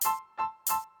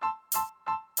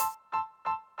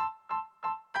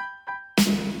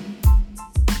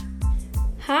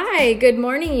Hi, good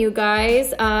morning, you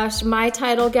guys. My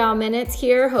Title Gal Minutes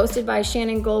here, hosted by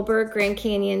Shannon Goldberg, Grand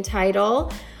Canyon Title.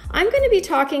 I'm going to be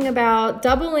talking about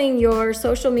doubling your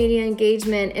social media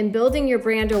engagement and building your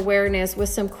brand awareness with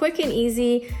some quick and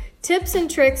easy tips and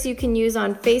tricks you can use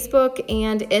on Facebook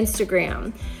and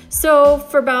Instagram. So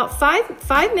for about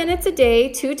five minutes a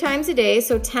day, 2 times a day,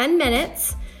 so 10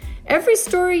 minutes, every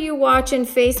story you watch in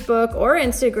Facebook or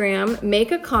Instagram,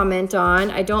 make a comment on.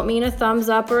 I don't mean a thumbs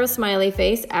up or a smiley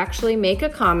face, actually make a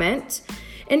comment.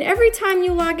 And every time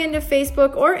you log into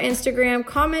Facebook or Instagram,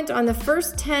 comment on the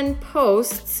first 10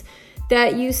 posts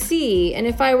that you see. And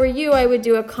if I were you, I would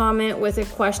do a comment with a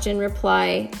question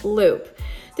reply loop.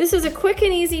 This is a quick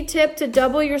and easy tip to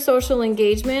double your social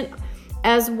engagement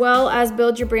as well as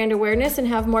build your brand awareness and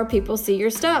have more people see your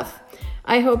stuff.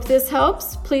 I hope this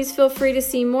helps. Please feel free to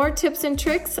see more tips and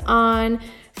tricks on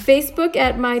Facebook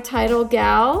at My Title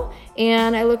Gal,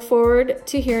 and I look forward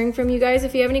to hearing from you guys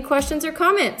if you have any questions or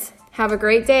comments. Have a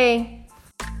great day.